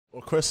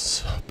Well,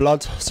 Chris,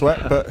 blood,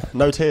 sweat, but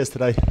no tears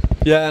today.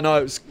 Yeah, no,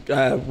 it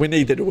was, we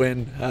needed a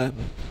win.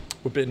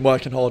 We've been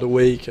working hard all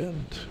week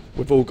and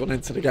we've all gone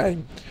into the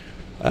game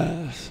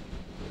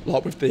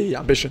like with the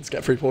ambition to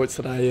get 3 points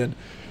today, and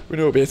we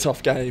knew it would be a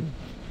tough game.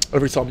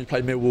 Every time you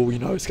play Millwall, you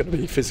know it's going to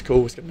be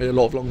physical, it's going to be a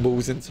lot of long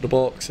balls into the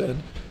box,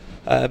 and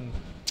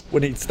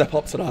we need to step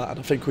up to that, and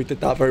I think we did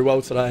that very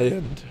well today,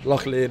 and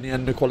luckily in the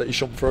end the quality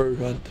shone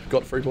through and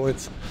got 3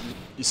 points.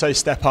 You say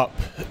step up,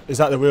 is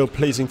that the real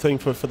pleasing thing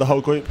for the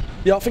whole group?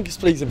 Yeah, I think it's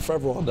pleasing for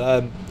everyone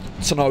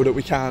to know that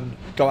we can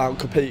go out and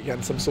compete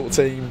against some sort of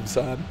teams.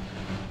 I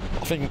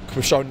think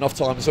we've shown enough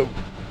times that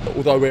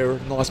although we're a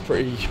nice,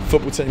 pretty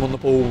football team on the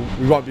ball,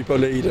 we won't be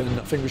bullied, and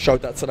I think we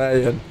showed that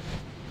today. And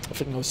I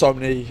think there were so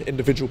many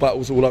individual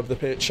battles all over the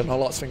pitch, and I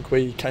like to think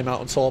we came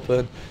out on top.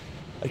 And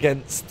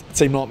against a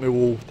team like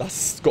Millwall,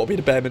 that's got to be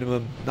the bare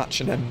minimum,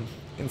 matching them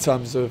in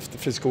terms of the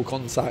physical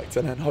contact,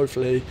 and then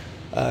hopefully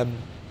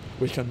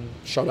we can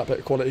show that bit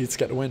of quality to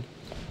get the win.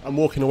 And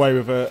walking away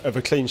with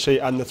a clean sheet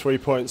and the 3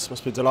 points,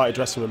 must be a delighted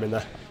dressing room in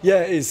there.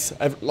 Yeah, it is.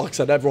 Like I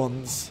said,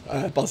 everyone's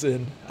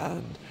buzzing,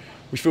 and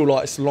we feel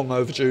like it's long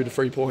overdue, the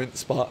 3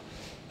 points, but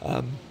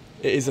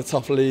it is a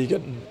tough league,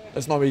 and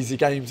there's no easy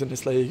games in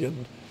this league,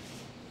 and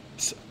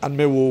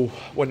Millwall,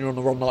 when you're on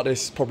a run like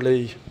this, is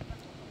probably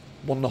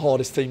one of the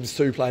hardest teams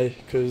to play,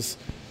 because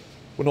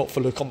we're not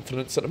full of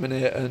confidence at the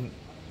minute, and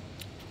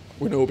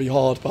we know it'll be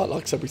hard, but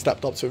like I said, we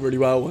stepped up to it really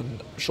well, and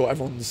I'm sure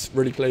everyone's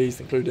really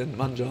pleased, including the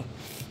manager.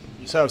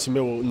 You say obviously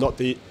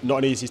Millwall, not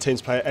an easy team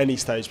to play at any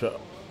stage, but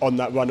on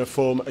that run of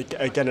form,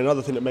 again,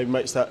 another thing that maybe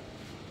makes that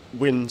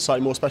win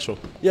slightly more special.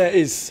 Yeah, it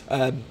is.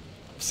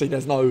 See,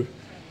 there's no,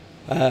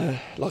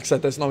 like I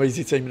said, there's no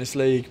easy team in this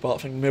league, but I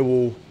think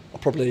Millwall are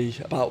probably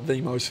about the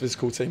most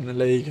physical team in the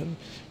league, and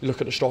you look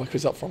at the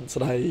strikers up front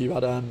today, you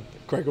had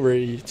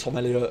Gregory, Tom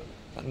Elliott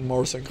and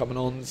Morrison coming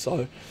on,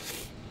 so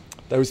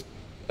there was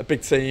a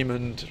big team,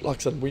 and like I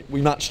said,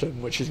 we matched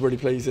them, which is really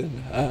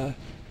pleasing.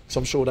 So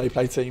I'm sure they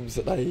play teams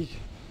that they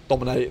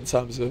dominate in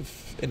terms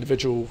of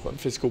individual and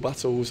physical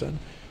battles, and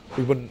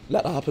we wouldn't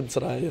let that happen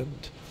today,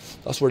 and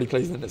that's really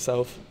pleasing in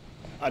itself.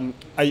 And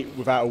 8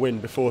 without a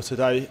win before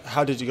today,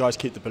 how did you guys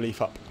keep the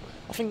belief up?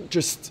 I think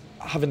just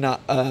having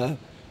that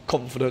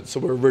confidence that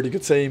we're a really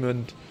good team,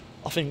 and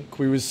I think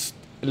we was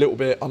a little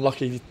bit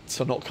unlucky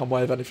to not come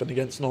away with anything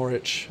against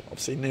Norwich.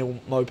 Obviously Neil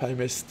Mopé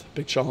missed a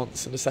big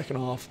chance in the second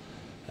half.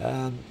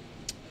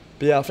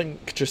 But yeah, I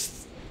think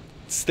just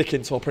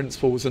sticking to our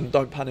principles and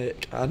don't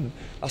panic, and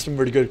that's been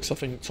really good, because I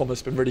think Thomas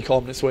has been really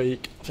calm this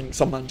week. I think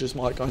some managers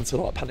might go into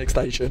like panic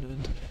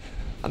station,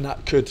 and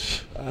that could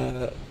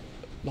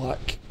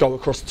like go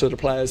across to the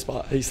players,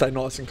 but he stayed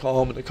nice and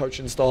calm, and the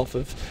coaching staff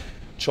have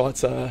tried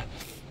to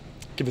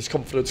give us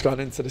confidence going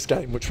into this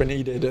game, which we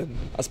needed, and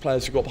as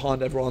players we got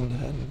behind everyone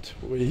and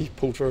we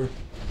pulled through.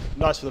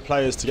 Nice for the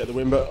players to get the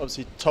win, but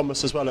obviously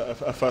Thomas as well,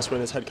 a first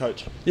win as head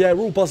coach. Yeah,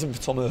 we're all buzzing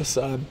for Thomas.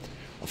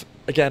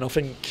 Again, I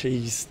think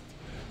he's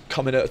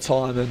coming at a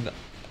time, and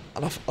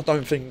I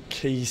don't think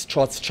he's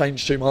tried to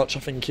change too much.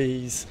 I think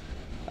he's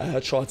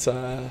tried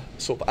to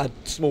sort of add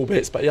small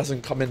bits, but he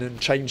hasn't come in and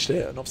changed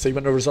it. And obviously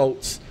when the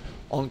results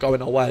aren't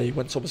going our way,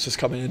 when Thomas has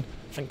come in,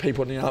 I think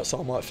people on the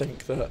outside might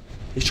think that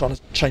he's trying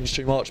to change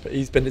too much, but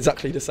he's been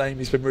exactly the same.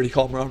 He's been really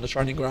calm around the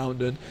training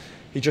ground, and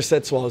he just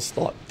said to us,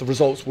 like, the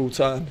results will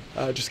turn,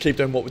 just keep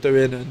doing what we're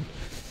doing, and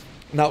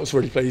that was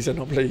really pleasing.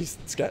 I'm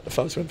pleased to get the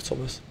first win for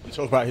Thomas. You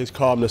talk about his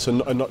calmness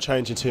and not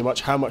changing too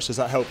much. How much does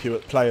that help you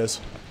at players?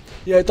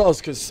 Yeah, it does,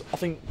 because I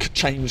think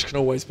change can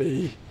always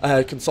be,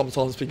 can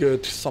sometimes be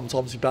good,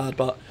 sometimes be bad,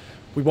 but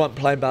we weren't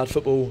playing bad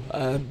football,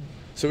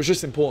 so it was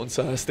just important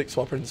to stick to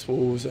our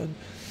principles and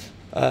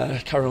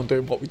carry on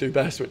doing what we do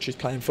best, which is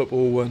playing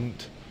football,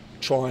 and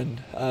try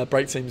and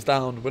break teams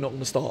down. We're not going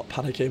to start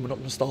panicking, we're not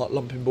going to start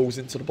lumping balls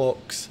into the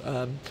box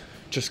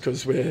just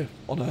because we're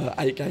on an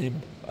 8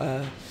 game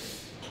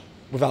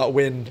without a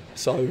win.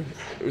 So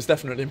it was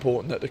definitely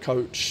important that the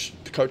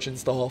coaching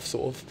staff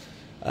sort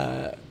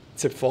of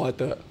typified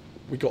that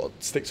we got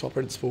to stick to our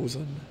principles,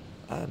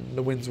 and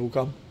the wins will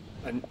come.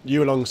 And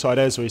you alongside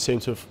Ezri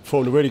seem to have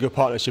formed a really good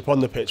partnership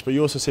on the pitch, but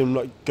you also seem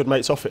like good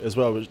mates off it as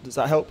well. Does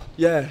that help?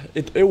 Yeah,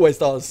 it always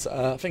does.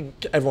 I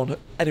think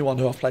anyone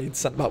who I've played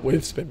centre-back with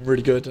has been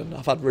really good, and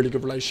I've had really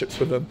good relationships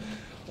with them.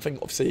 I think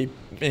obviously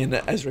me and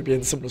Ezri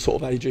being similar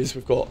sort of ages,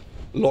 we've got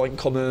a lot in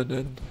common,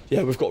 and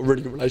yeah, we've got a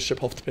really good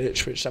relationship off the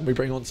pitch, which then we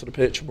bring onto the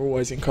pitch, and we're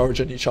always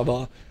encouraging each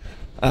other.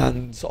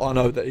 And I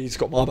know that he's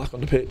got my back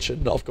on the pitch,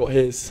 and I've got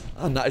his,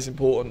 and that is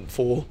important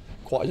for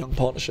quite a young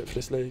partnership for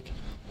this league.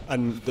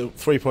 And the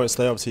 3 points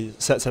today obviously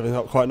sets everything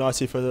up quite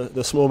nicely for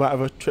the small matter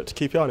of a trip to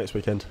QPR next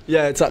weekend.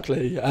 Yeah,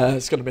 exactly.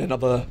 It's going to be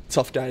another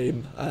tough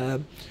game.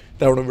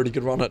 They're on a really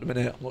good run at the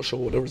minute. I'm not sure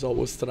what the result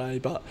was today,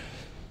 but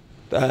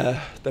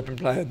they've been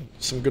playing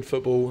some good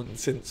football, and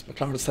since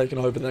McLaren has taken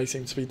over, they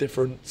seem to be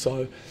different.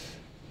 So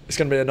it's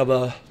going to be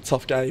another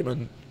tough game,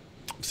 and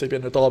obviously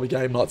being a derby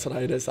game like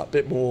today, there's that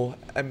bit more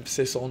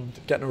emphasis on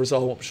getting a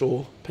result. I'm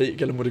sure Peter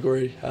Gillen would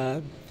agree.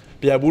 But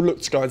yeah, we'll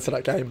look to go into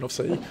that game, and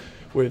obviously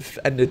we've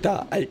ended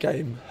that 8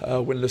 game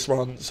winless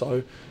run,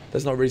 so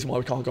there's no reason why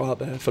we can't go out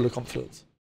there full of confidence.